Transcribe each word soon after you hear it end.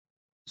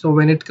So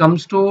when it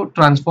comes to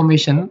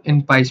transformation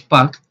in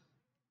Pyspark,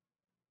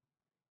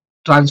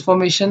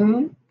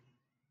 transformation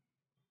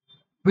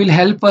will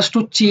help us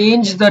to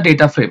change the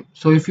data frame.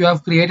 So if you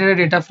have created a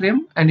data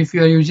frame and if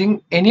you are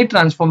using any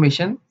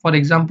transformation, for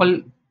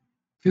example,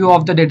 few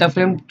of the data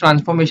frame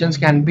transformations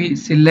can be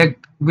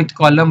select, with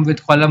column,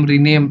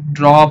 rename,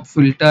 drop,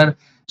 filter,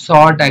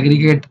 sort,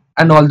 aggregate,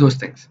 and all those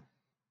things.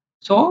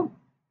 So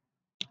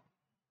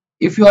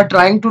if you are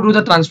trying to do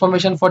the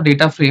transformation for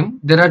data frame,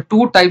 there are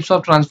two types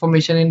of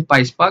transformation in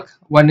Pyspark.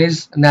 One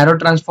is narrow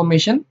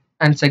transformation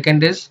and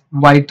second is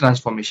wide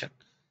transformation.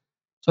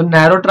 So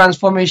narrow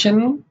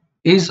transformation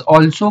is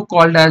also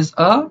called as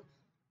a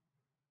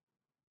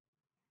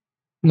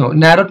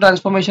narrow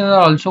transformation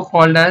are also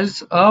called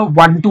as a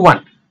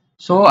one-to-one.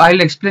 So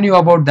I'll explain you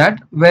about that.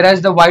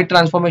 Whereas the wide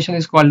transformation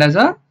is called as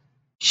a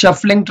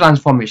shuffling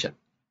transformation.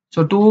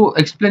 So to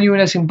explain you in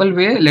a simple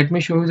way, let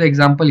me show you the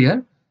example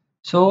here.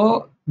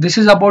 So this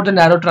is about the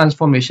narrow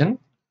transformation.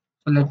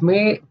 So let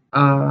me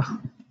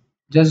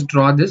just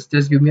draw this.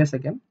 Just give me a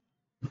second.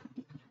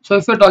 So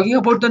if you're talking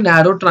about the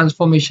narrow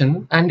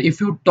transformation, and if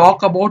you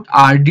talk about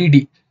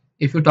RDD,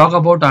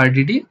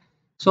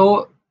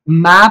 so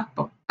map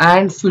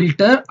and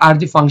filter are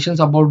the functions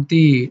about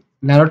the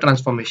narrow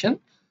transformation.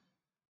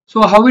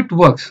 So how it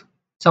works?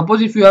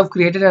 Suppose if you have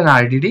created an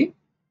RDD,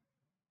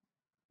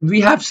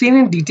 we have seen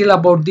in detail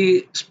about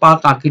the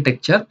Spark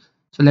architecture.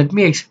 So let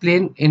me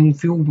explain in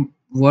few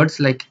words.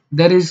 Like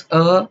there is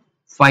a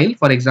file,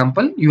 for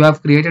example, you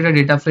have created a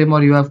data frame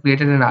or you have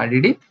created an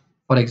RDD,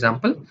 for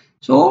example.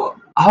 So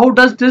how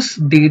does this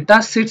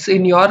data sits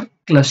in your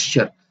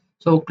cluster?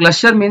 So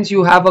cluster means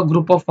you have a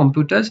group of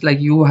computers,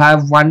 like you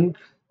have one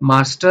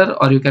master,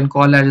 or you can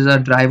call it as a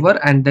driver,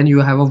 and then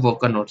you have a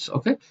worker nodes.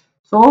 Okay,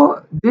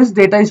 so this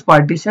data is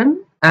partitioned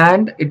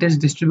and it is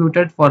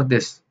distributed for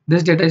this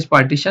data is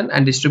partitioned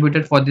and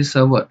distributed for this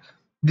server.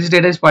 This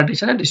data is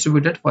partitioned and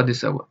distributed for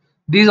this server.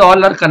 These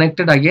all are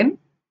connected again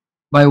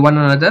by one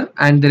another,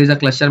 and there is a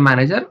cluster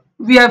manager.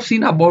 We have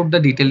seen about the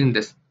detail in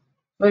this.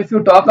 So if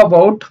you talk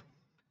about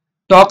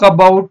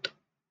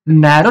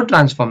narrow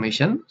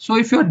transformation, so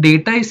if your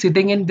data is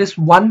sitting in this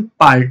one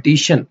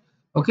partition,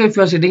 okay, if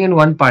you are sitting in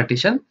one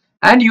partition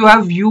and you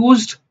have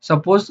used,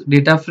 suppose,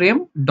 data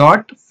frame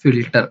dot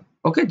filter,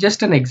 okay,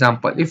 just an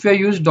example, if you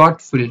use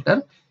dot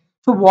filter,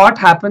 so what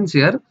happens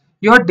here,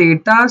 your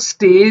data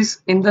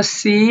stays in the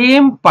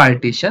same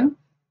partition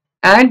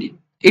and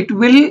it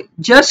will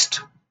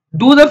just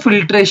do the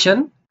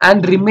filtration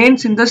and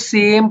remains in the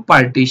same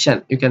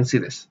partition. You can see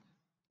this.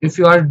 If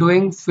you are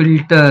doing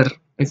filter,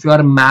 if you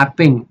are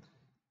mapping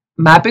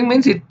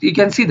means you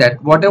can see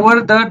that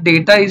whatever the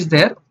data is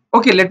there.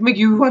 Okay, let me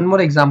give you one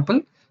more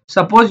example.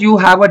 Suppose you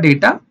have a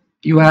data,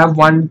 you have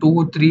 1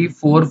 2 3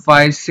 4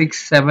 5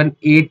 6 7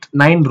 8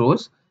 9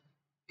 rows.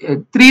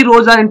 3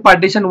 rows are in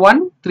partition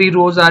 1, 3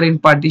 rows are in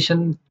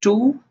partition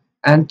 2,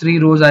 and 3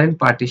 rows are in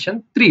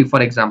partition 3,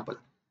 for example.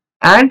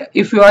 And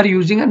if you are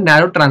using a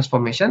narrow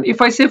transformation,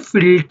 if I say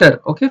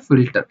filter, okay,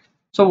 filter,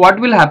 so what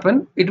will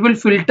happen, it will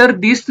filter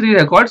these 3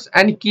 records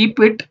and keep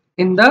it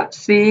in the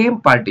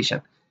same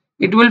partition.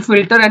 It will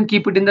filter and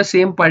keep it in the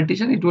same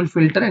partition. It will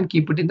filter and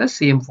keep it in the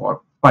same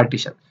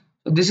partition.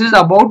 So this is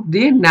about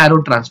the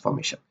narrow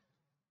transformation.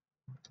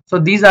 So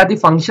these are the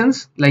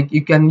functions, like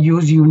you can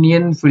use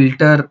union,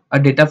 filter, a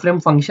data frame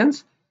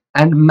functions,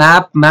 and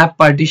map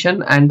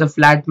partition, and the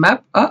flat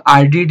map,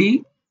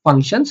 RDD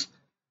functions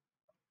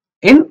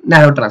in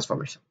narrow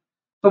transformation.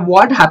 So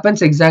what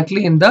happens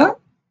exactly in the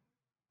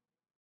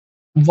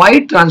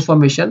wide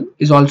transformation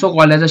is also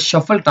called as a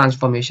shuffle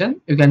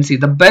transformation. You can see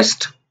the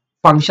best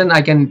function,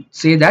 I can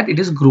say that it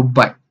is group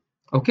by,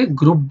 okay,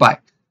 group by,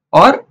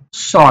 or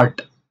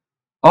sort,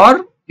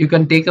 or you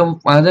can take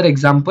another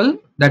example,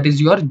 that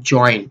is your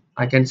join.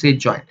 I can say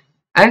join,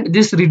 and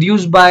this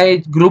reduce by,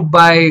 group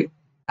by,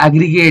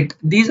 aggregate,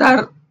 these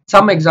are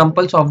some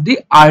examples of the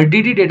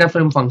RDD data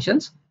frame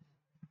functions.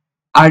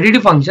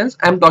 RDD functions,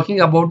 I'm talking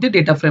about the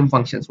data frame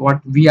functions,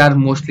 what we are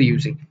mostly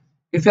using.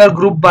 If you are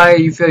group by,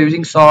 if you are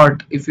using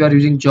sort, if you are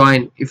using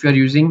join, if you are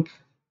using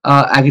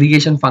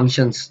aggregation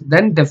functions,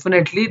 then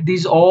definitely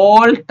these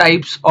all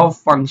types of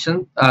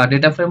function,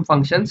 data frame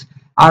functions,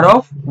 are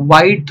of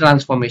wide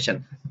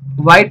transformation.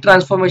 Wide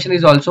transformation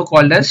is also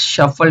called as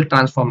shuffle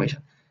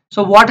transformation.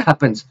 So what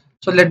happens?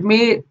 So let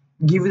me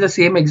give you the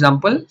same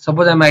example.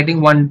 Suppose I'm writing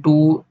 1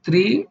 2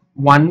 3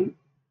 1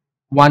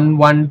 1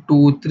 1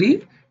 2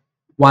 3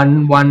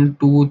 1 1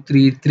 2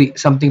 3 3,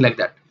 something like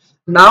that.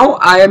 Now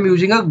I am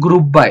using a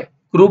group by,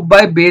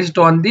 based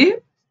on the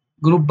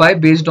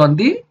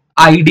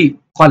ID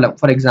column,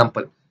 for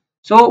example.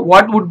 So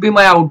what would be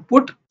my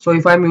output? So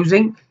if I'm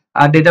using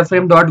data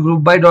frame dot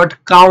group by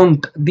dot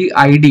count the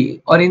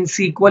ID, or in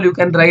SQL you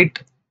can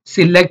write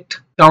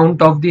select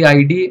count of the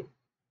ID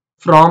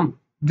from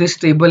this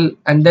table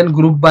and then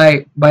group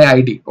by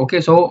ID.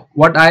 Okay, so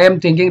what I am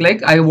thinking,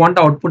 like I want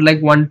output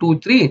like 1 2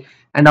 3,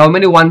 and how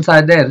many ones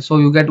are there? So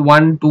you get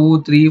 1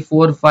 2 3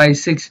 4 5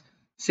 6,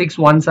 6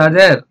 ones are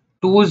there.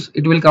 Twos,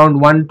 it will count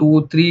 1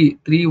 2 3,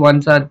 3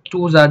 ones are,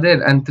 twos are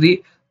there, and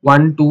 3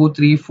 1 2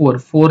 3 4,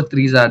 4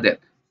 threes are there.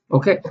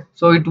 Okay,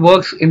 so it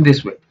works in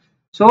this way.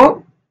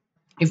 So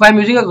if I'm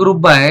using a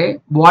group by,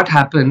 what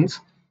happens,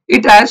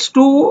 it has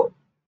to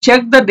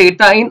check the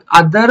data in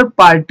other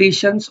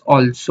partitions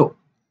also.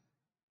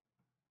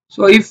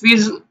 So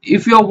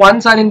if your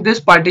ones are in this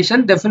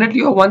partition, definitely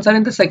your ones are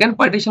in the second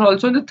partition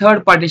also, in the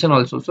third partition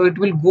also. So it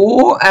will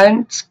go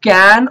and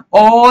scan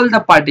all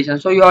the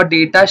partitions. So your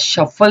data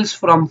shuffles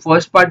from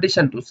first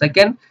partition to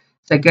second,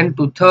 second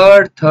to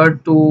third,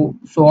 third to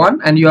so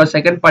on, and your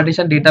second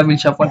partition data will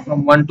shuffle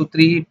from 1 to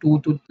 3, 2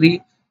 to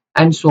 3,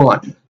 and so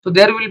on. So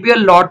there will be a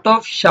lot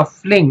of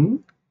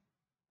shuffling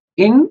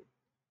in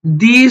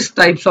these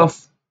types of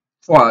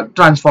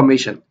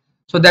transformation.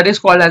 So that is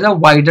called as a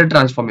wider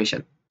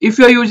transformation. If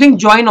you are using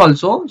join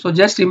also, so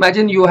just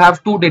imagine you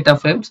have two data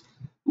frames.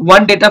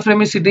 One data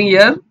frame is sitting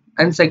here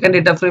and second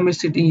data frame is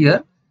sitting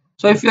here.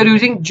 So if you are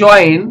using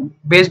join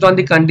based on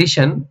the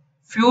condition,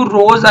 few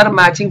rows are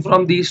matching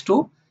from these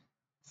two.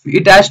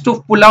 It has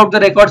to pull out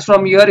the records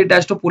from here. It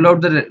has to pull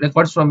out the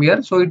records from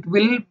here. So it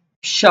will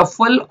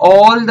shuffle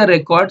all the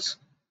records,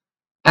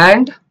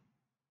 and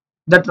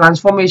the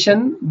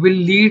transformation will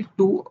lead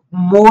to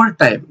more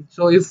time.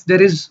 So if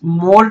there is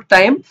more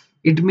time,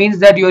 it means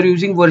that you are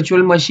using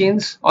virtual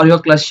machines or your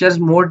clusters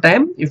more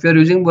time. If you are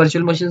using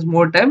virtual machines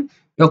more time,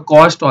 your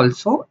cost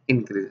also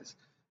increases.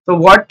 So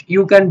what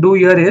you can do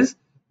here is,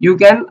 you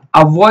can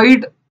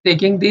avoid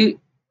taking the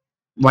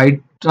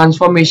wide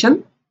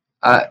transformation.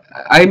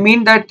 I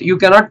mean that you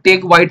cannot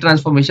take wide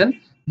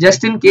transformation.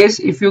 Just in case,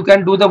 if you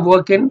can do the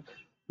work in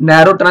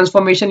narrow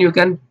transformation, you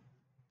can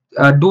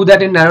do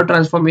that in narrow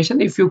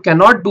transformation. If you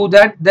cannot do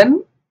that,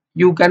 then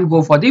you can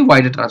go for the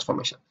wider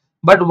transformation,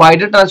 but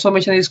wider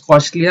transformation is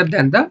costlier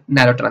than the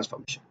narrow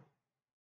transformation.